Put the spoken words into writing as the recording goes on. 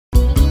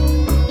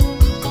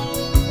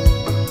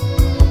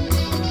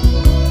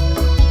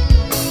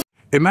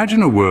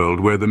Imagine a world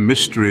where the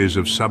mysteries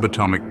of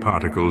subatomic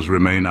particles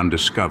remain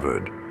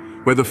undiscovered,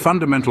 where the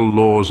fundamental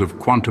laws of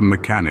quantum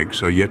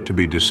mechanics are yet to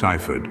be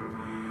deciphered.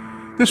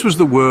 This was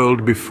the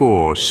world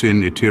before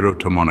Sin-Itiro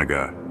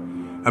Tomonaga,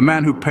 a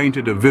man who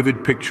painted a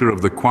vivid picture of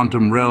the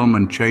quantum realm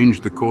and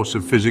changed the course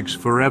of physics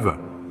forever.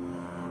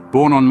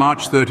 Born on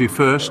March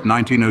 31st,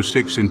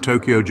 1906 in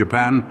Tokyo,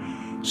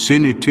 Japan,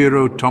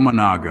 Sin-Itiro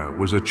Tomonaga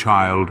was a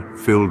child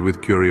filled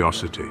with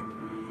curiosity.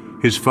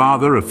 His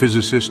father, a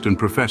physicist and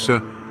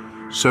professor,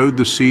 sowed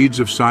the seeds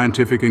of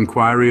scientific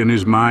inquiry in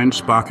his mind,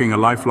 sparking a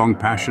lifelong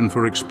passion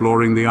for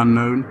exploring the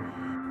unknown.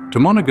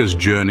 Tomonaga's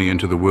journey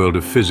into the world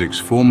of physics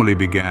formally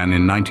began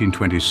in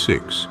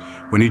 1926,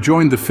 when he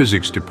joined the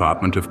physics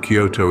department of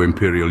Kyoto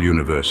Imperial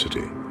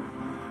University.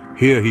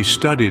 Here he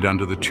studied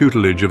under the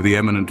tutelage of the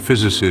eminent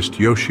physicist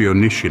Yoshio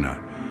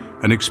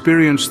Nishina, an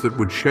experience that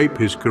would shape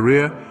his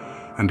career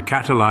and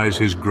catalyze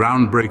his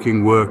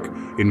groundbreaking work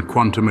in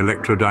quantum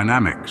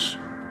electrodynamics.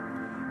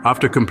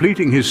 After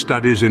completing his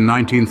studies in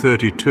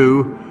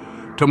 1932,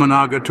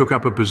 Tomonaga took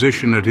up a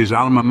position at his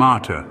alma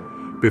mater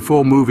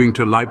before moving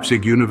to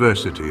Leipzig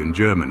University in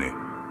Germany.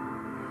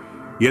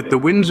 Yet the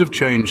winds of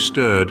change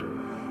stirred,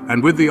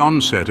 and with the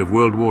onset of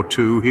World War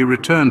II, he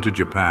returned to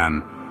Japan,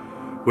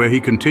 where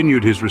he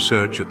continued his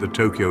research at the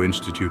Tokyo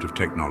Institute of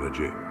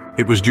Technology.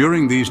 It was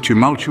during these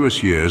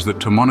tumultuous years that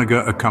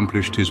Tomonaga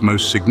accomplished his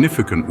most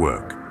significant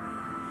work.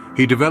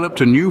 He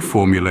developed a new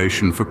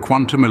formulation for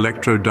quantum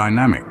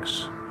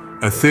electrodynamics,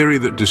 a theory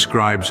that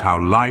describes how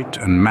light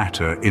and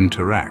matter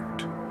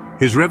interact.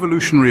 His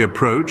revolutionary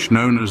approach,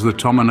 known as the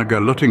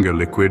Tomonaga-Luttinger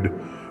liquid,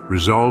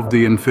 resolved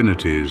the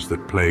infinities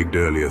that plagued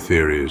earlier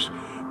theories,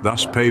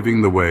 thus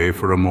paving the way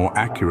for a more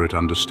accurate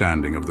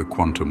understanding of the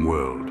quantum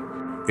world.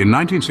 In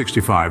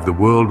 1965, the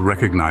world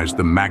recognized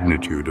the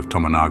magnitude of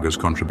Tomonaga's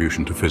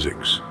contribution to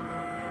physics.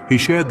 He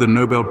shared the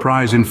Nobel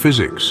Prize in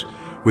Physics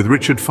with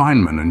Richard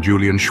Feynman and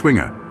Julian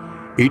Schwinger,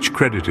 each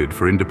credited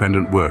for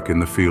independent work in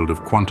the field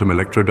of quantum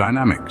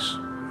electrodynamics.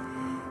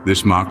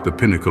 This marked the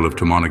pinnacle of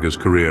Tomonaga's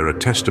career, a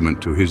testament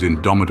to his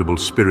indomitable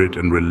spirit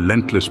and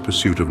relentless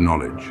pursuit of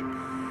knowledge.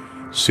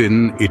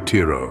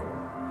 Sin-Itiro.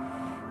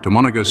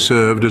 Tomonaga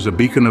served as a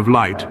beacon of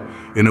light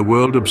in a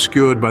world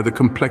obscured by the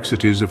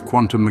complexities of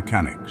quantum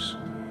mechanics.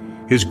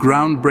 His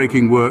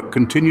groundbreaking work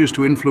continues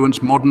to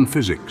influence modern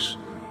physics,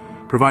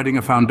 providing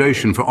a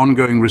foundation for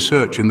ongoing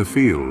research in the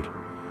field.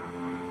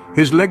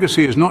 His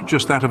legacy is not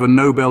just that of a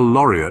Nobel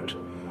laureate,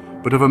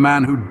 but of a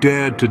man who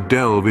dared to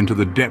delve into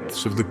the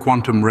depths of the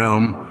quantum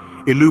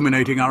realm,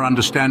 illuminating our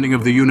understanding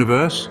of the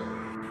universe.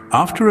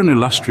 After an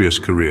illustrious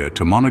career,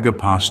 Tomonaga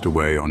passed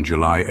away on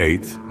July 8,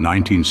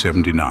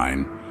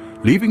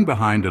 1979, leaving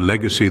behind a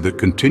legacy that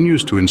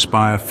continues to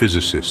inspire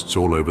physicists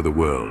all over the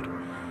world.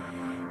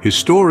 His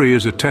story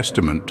is a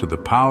testament to the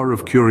power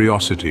of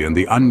curiosity and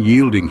the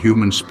unyielding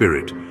human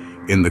spirit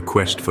in the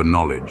quest for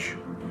knowledge.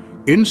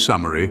 In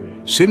summary,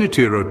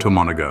 Sin-Itiro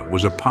Tomonaga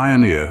was a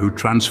pioneer who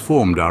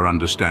transformed our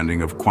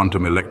understanding of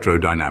quantum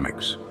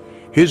electrodynamics.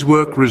 His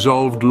work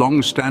resolved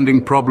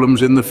long-standing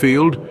problems in the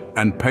field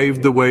and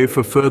paved the way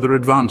for further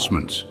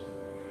advancements.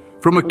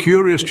 From a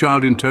curious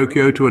child in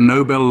Tokyo to a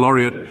Nobel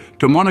laureate,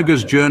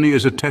 Tomonaga's journey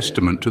is a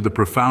testament to the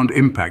profound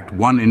impact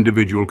one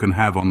individual can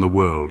have on the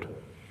world.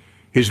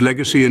 His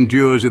legacy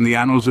endures in the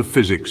annals of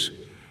physics,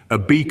 a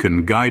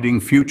beacon guiding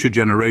future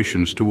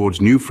generations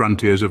towards new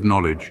frontiers of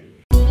knowledge.